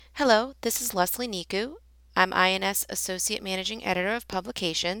Hello, this is Leslie Niku. I'm INS Associate Managing Editor of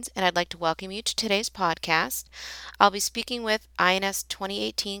Publications, and I'd like to welcome you to today's podcast. I'll be speaking with INS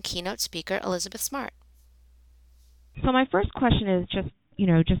 2018 keynote speaker Elizabeth Smart. So my first question is just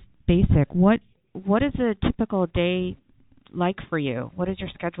basic. What is a typical day like for you? What is your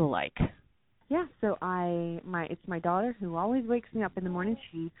schedule like? Yeah, so it's my daughter who always wakes me up in the morning.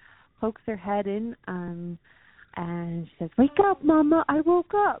 She pokes her head in, and she says, "Wake up, Mama! I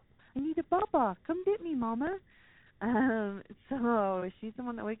woke up. I need a baba. Come get me, Mama." So she's the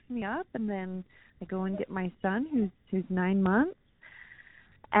one that wakes me up, and then I go and get my son, who's 9 months,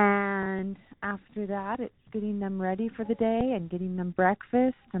 and after that, it's getting them ready for the day and getting them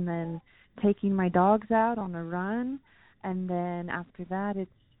breakfast, and then taking my dogs out on a run, and then after that, it's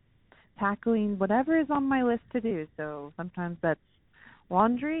tackling whatever is on my list to do. So sometimes that's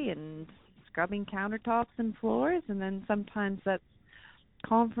laundry and scrubbing countertops and floors, and then sometimes that's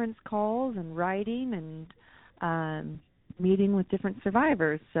conference calls and writing and meeting with different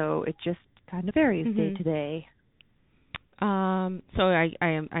survivors. So it just kind of varies day to day. So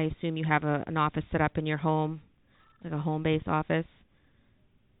I assume you have an office set up in your home, like a home-based office.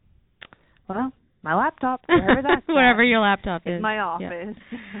 Well, my laptop, wherever that's wherever your laptop is. It's my office.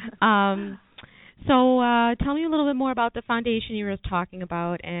 Yep. So tell me a little bit more about the foundation you were talking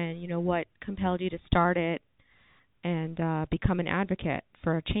about, and what compelled you to start it and become an advocate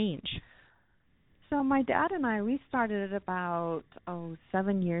for a change. So my dad and we started it about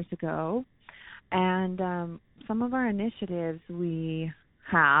 7 years ago, and some of our initiatives we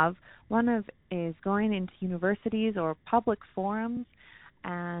have, is going into universities or public forums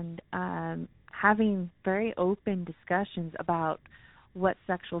and having very open discussions about what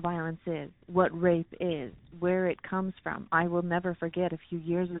sexual violence is, what rape is, where it comes from. I will never forget a few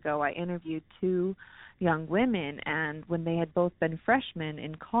years ago I interviewed two young women, and when they had both been freshmen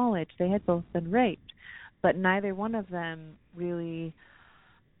in college, they had both been raped, but neither one of them really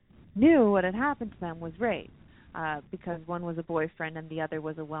knew what had happened to them was rape, because one was a boyfriend and the other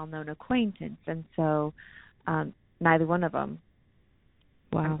was a well-known acquaintance, and so neither one of them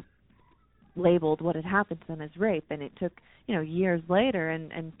labeled what had happened to them as rape. And it took years later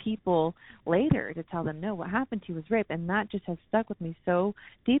and people later to tell them, no, what happened to you was rape. And that just has stuck with me so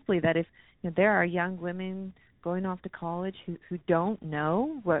deeply that if there are young women going off to college who don't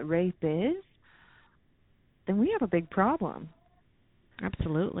know what rape is, then we have a big problem.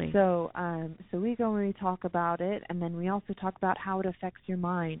 Absolutely. So we go and we talk about it, and then we also talk about how it affects your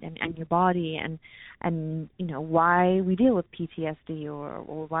mind and your body, and why we deal with PTSD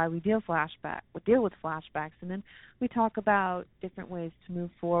or why we deal with flashbacks, and then we talk about different ways to move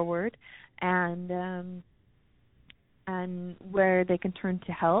forward and where they can turn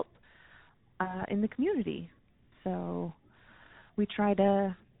to help in the community. So we try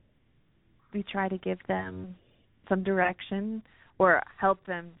to give them some direction, or help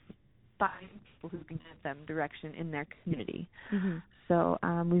them find people who can give them direction in their community. Mm-hmm. So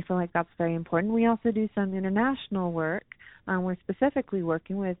we feel like that's very important. We also do some international work. We're specifically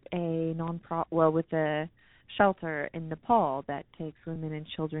working with with a shelter in Nepal that takes women and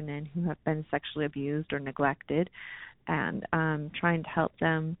children in who have been sexually abused or neglected, and trying to help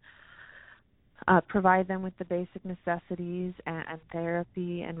them, provide them with the basic necessities and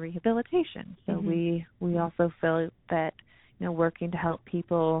therapy and rehabilitation. So we also feel that working to help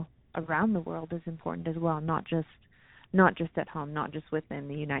people around the world is important as well, not just at home, not just within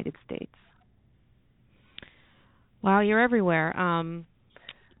the United States. Wow, you're everywhere.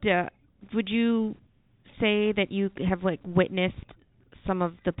 Would you say that you have witnessed some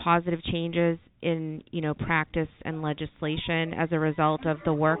of the positive changes in practice and legislation as a result of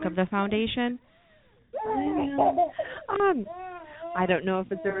the work of the foundation? I don't know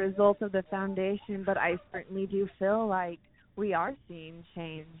if it's a result of the foundation, but I certainly do feel like we are seeing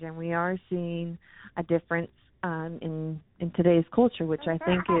change, and we are seeing a difference in today's culture, which I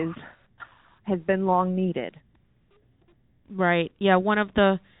think has been long needed. Right. Yeah, one of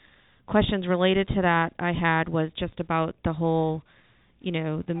the questions related to that I had was just about the whole,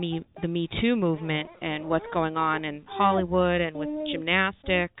 the Me Too movement and what's going on in Hollywood and with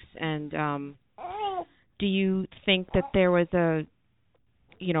gymnastics, and do you think that there was a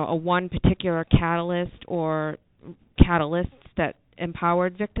one particular catalyst or catalysts that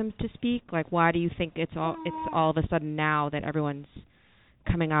empowered victims to speak? Like, why do you think it's all of a sudden now that everyone's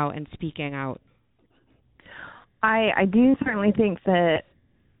coming out and speaking out? I do certainly think that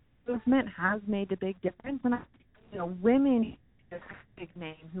movement has made a big difference, and women with a big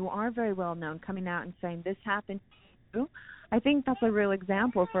name who are very well known coming out and saying this happened to you. I think that's a real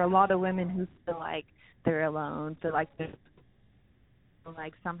example for a lot of women who feel like they're alone, feel like they're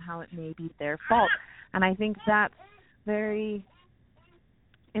like somehow it may be their fault. And I think that's very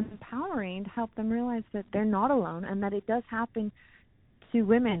empowering to help them realize that they're not alone and that it does happen to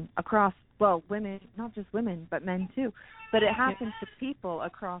women across, well, women, not just women, but men too. But it happens to people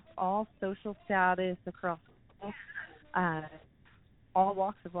across all social status, across all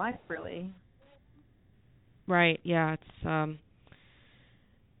walks of life, really. Right. Yeah. It's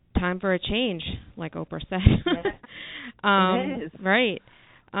time for a change, like Oprah said. It is. Right.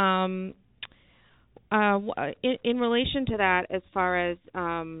 In relation to that, as far as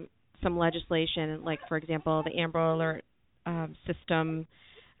some legislation, like for example, the Amber Alert system,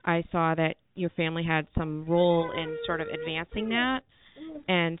 I saw that your family had some role in sort of advancing that,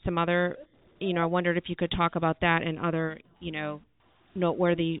 and some other, I wondered if you could talk about that and other,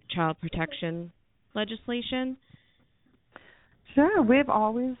 noteworthy child protection legislation. Sure. We've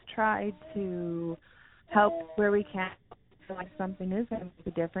always tried to help where we can. Feel like something is going to make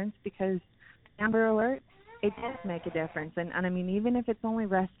a difference, because Amber Alert, it does make a difference. And I mean, even if it's only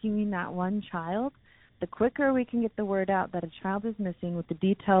rescuing that one child, the quicker we can get the word out that a child is missing with the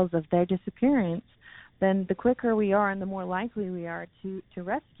details of their disappearance, then the quicker we are and the more likely we are to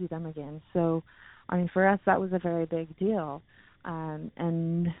rescue them again. So, I mean, for us, that was a very big deal.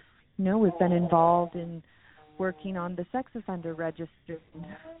 And, we've been involved in working on the sex offender registry.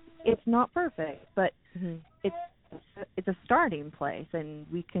 It's not perfect, but it's a starting place, and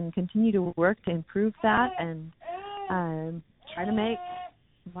we can continue to work to improve that and try to make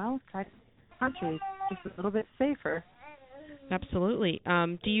the country just a little bit safer. Absolutely.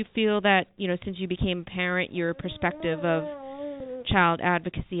 Do you feel that, since you became a parent, your perspective of child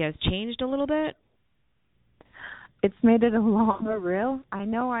advocacy has changed a little bit? It's made it a lot more real. I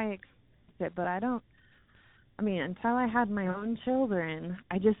know I expect it, but until I had my own children,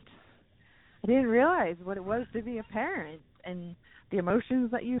 I didn't realize what it was to be a parent and the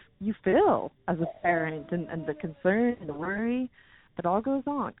emotions that you feel as a parent, and the concern and the worry that all goes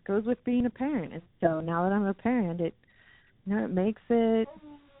with being a parent. And so now that I'm a parent, it makes it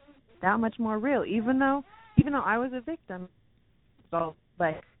that much more real. Even though I was a victim of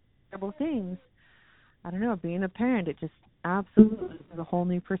terrible things, I don't know, being a parent, it just absolutely is a whole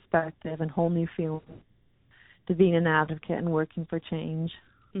new perspective and whole new feeling to being an advocate and working for change.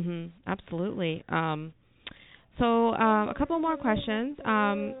 Absolutely. So a couple more questions.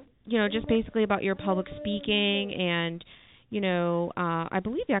 Just basically about your public speaking, and I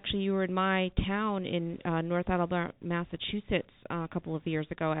believe actually you were in my town in North Attleboro, Massachusetts, a couple of years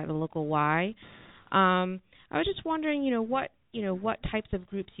ago at a local Y. I was just wondering, what types of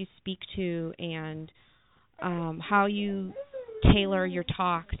groups you speak to, and how you tailor your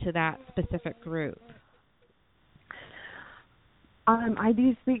talk to that specific group. I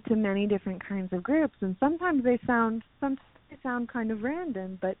do speak to many different kinds of groups, and sometimes they sound kind of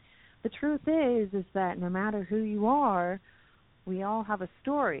random, but the truth is that no matter who you are, we all have a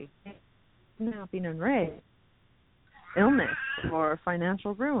story. Not being rape, illness, or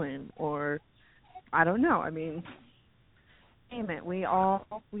financial ruin, or I don't know. I mean, name it. We all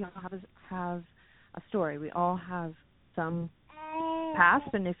have a story. We all have some past,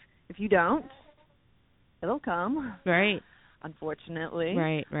 and if you don't, it'll come. Right. Unfortunately.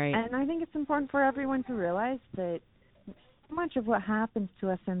 Right. And I think it's important for everyone to realize that so much of what happens to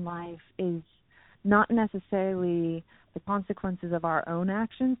us in life is not necessarily the consequences of our own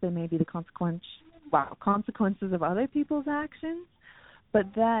actions. They may be the consequences of other people's actions,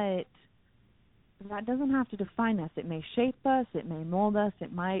 but that doesn't have to define us. It may shape us. It may mold us.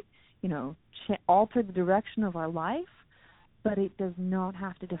 It might, alter the direction of our life, but it does not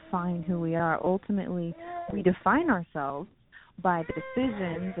have to define who we are. Ultimately, we define ourselves by the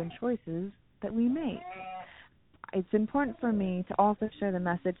decisions and choices that we make. It's important for me to also share the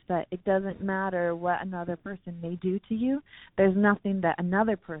message that it doesn't matter what another person may do to you. There's nothing that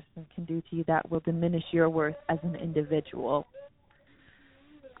another person can do to you that will diminish your worth as an individual.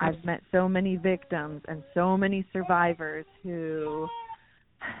 I've met so many victims and so many survivors who,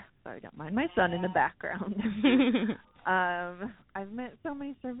 sorry, don't mind my son in the background. I've met so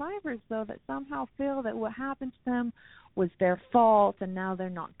many survivors, though, that somehow feel that what happened to them was their fault, and now they're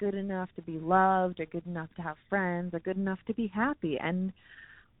not good enough to be loved, or good enough to have friends, or good enough to be happy. And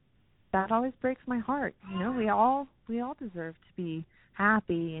that always breaks my heart. We all deserve to be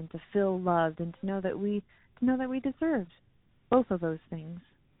happy and to feel loved, and to know that we deserve both of those things.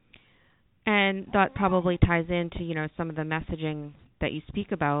 And that probably ties into some of the messaging that you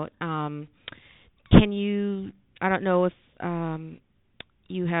speak about. Can you? I don't know if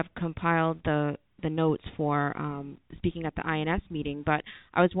you have compiled the the notes for speaking at the INS meeting, but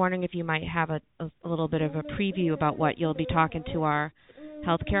I was wondering if you might have a little bit of a preview about what you'll be talking to our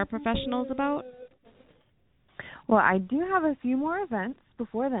healthcare professionals about. Well, I do have a few more events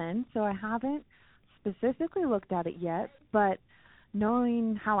before then, so I haven't specifically looked at it yet, but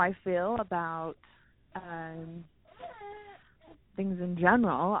knowing how I feel about things in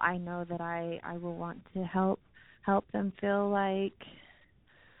general, I know that I will want to help them feel like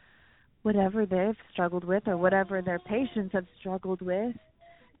whatever they've struggled with or whatever their patients have struggled with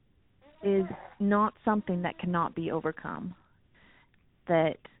is not something that cannot be overcome.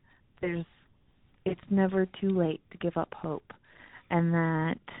 That it's never too late to give up hope, and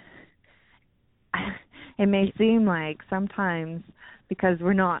that it may seem like sometimes because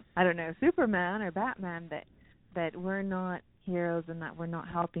we're not, I don't know, Superman or Batman, that we're not heroes and that we're not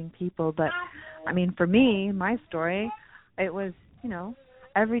helping people. But I mean, for me, my story, it was,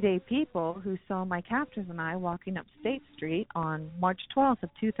 everyday people who saw my captors and I walking up State Street on March 12th of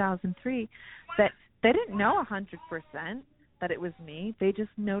 2003, that they didn't know 100% that it was me. They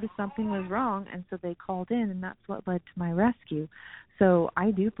just noticed something was wrong, and so they called in, and that's what led to my rescue. So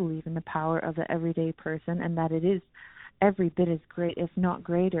I do believe in the power of the everyday person, and that it is every bit as great, if not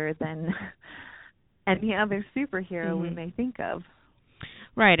greater, than any other superhero we may think of.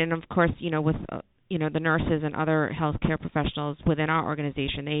 Right, and of course, with the nurses and other healthcare professionals within our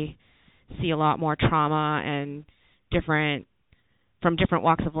organization, they see a lot more trauma and from different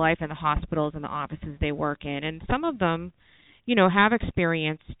walks of life in the hospitals and the offices they work in, and some of them, have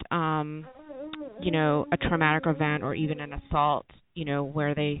experienced, a traumatic event or even an assault,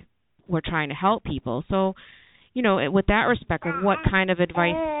 where they were trying to help people. So, with that respect, what kind of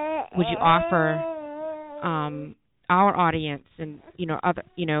advice would you offer our audience and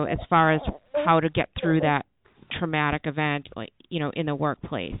as far as how to get through that traumatic event, like in the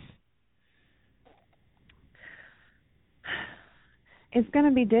workplace? It's going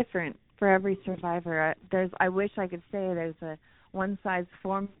to be different for every survivor. I wish I could say there's a one size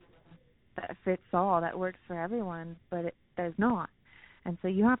formula that fits all that works for everyone, but there's not. And so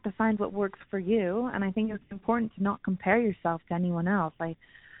you have to find what works for you. And I think it's important to not compare yourself to anyone else.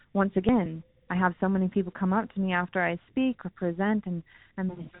 Once again, I have so many people come up to me after I speak or present, and they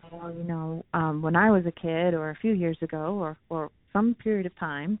say, when I was a kid or a few years ago or some period of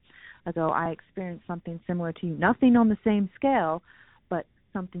time ago, I experienced something similar to you. Nothing on the same scale, but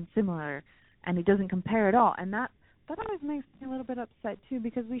something similar. And it doesn't compare at all. And that always makes me a little bit upset, too,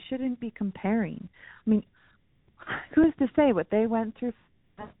 because we shouldn't be comparing. I mean, who's to say what they went through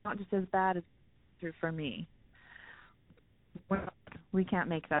is not just as bad as through for me? We can't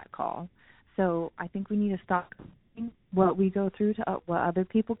make that call. So I think we need to stop what we go through to what other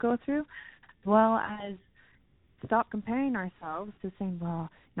people go through, as well as stop comparing ourselves to saying, well,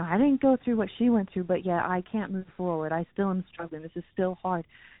 I didn't go through what she went through, but yeah, I can't move forward. I still am struggling. This is still hard.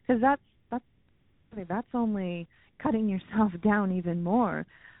 Because that's only cutting yourself down even more.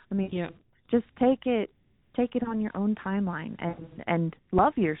 I mean, just take it on your own timeline and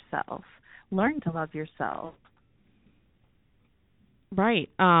love yourself. Learn to love yourself. Right.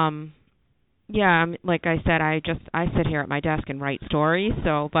 Like I said, I sit here at my desk and write stories.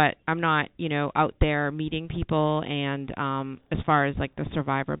 But I'm not, out there meeting people and as far as like the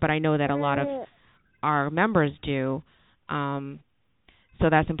survivor. But I know that a lot of our members do. So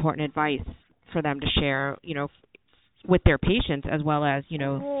that's important advice for them to share, with their patients as well as,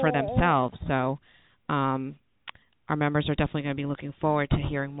 for themselves. So our members are definitely going to be looking forward to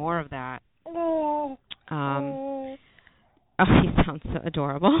hearing more of that. Oh, he sounds so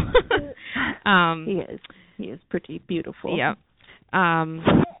adorable. He is pretty beautiful. Yep.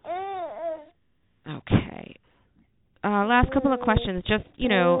 Okay. Last couple of questions. Just,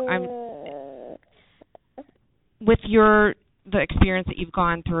 I'm with the experience that you've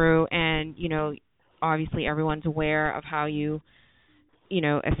gone through, and obviously everyone's aware of how you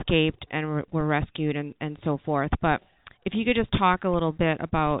escaped and were rescued and so forth. But if you could just talk a little bit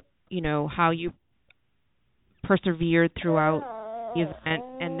about how you persevered throughout the event,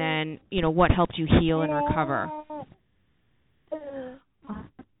 and then what helped you heal and recover.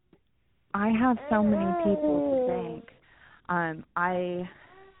 I have so many people to thank. I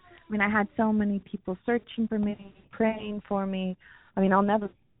had so many people searching for me, praying for me. I'll never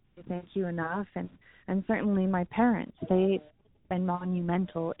thank you enough, and certainly my parents. They've been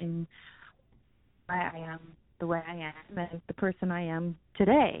monumental in why I am the way I am and the person I am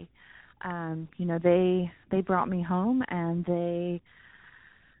today. They brought me home, and they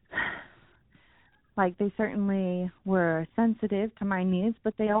certainly were sensitive to my needs,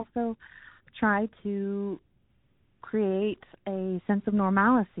 but they also tried to create a sense of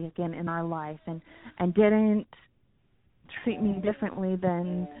normalcy again in our life, and didn't treat me differently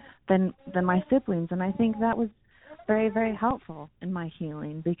than my siblings. And I think that was very, very helpful in my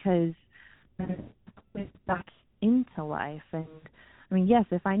healing, because back into life. And I mean, yes,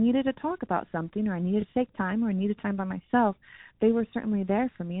 if I needed to talk about something, or I needed to take time, or I needed time by myself, they were certainly there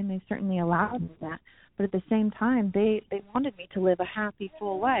for me, and they certainly allowed me that. But at the same time, they wanted me to live a happy,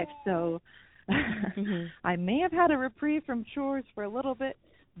 full life. So I may have had a reprieve from chores for a little bit,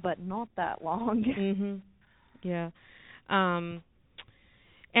 but not that long. Yeah.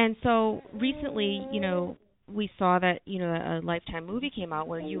 And so recently, we saw that, a Lifetime movie came out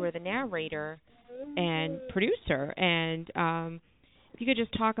where you were the narrator and producer. And if you could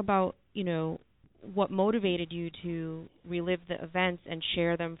just talk about, what motivated you to relive the events and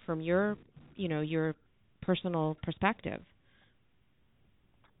share them from your personal perspective.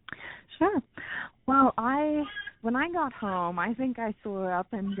 Sure. Well, when I got home, I think I swore up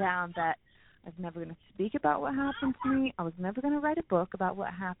and down that I was never going to speak about what happened to me. I was never going to write a book about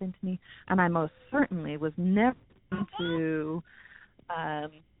what happened to me, and I most certainly was never going to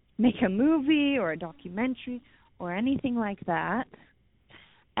make a movie or a documentary or anything like that.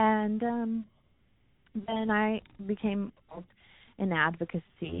 And then I became involved in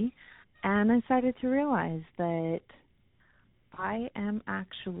advocacy, and I started to realize that I am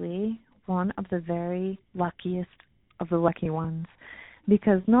actually one of the very luckiest of the lucky ones,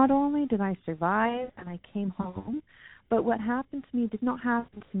 because not only did I survive and I came home, but what happened to me did not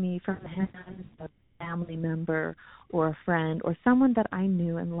happen to me from the hands of a family member or a friend or someone that I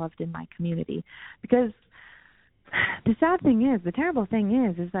knew and loved in my community. Because the sad thing is, the terrible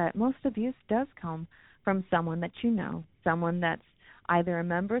thing is that most abuse does come from someone that you know, someone that's either a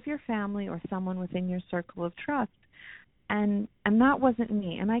member of your family or someone within your circle of trust. And that wasn't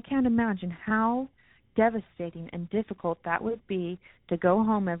me. And I can't imagine how devastating and difficult that would be to go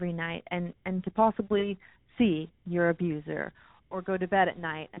home every night and to possibly see your abuser, or go to bed at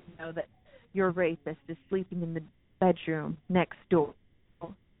night and know that your rapist is sleeping in the bedroom next door.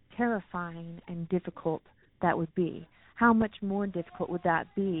 How terrifying and difficult that would be. How much more difficult would that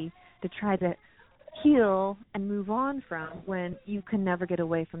be to try to heal and move on from, when you can never get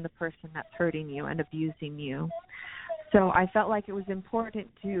away from the person that's hurting you and abusing you? So I felt like it was important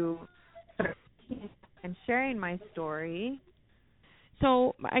to start and sharing my story.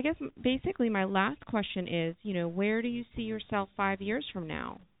 So I guess basically my last question is, where do you see yourself 5 years from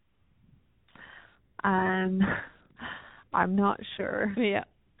now? I'm not sure. Yeah.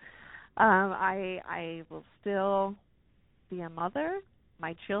 I will still be a mother.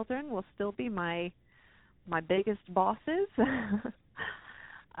 My children will still be my biggest bosses.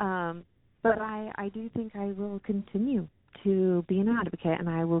 But I do think I will continue to be an advocate, and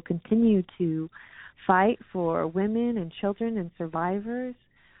I will continue to fight for women and children and survivors,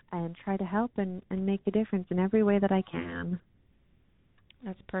 and try to help and make a difference in every way that I can.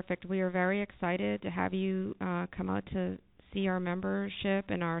 That's perfect. We are very excited to have you come out to see our membership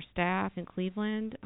and our staff in Cleveland.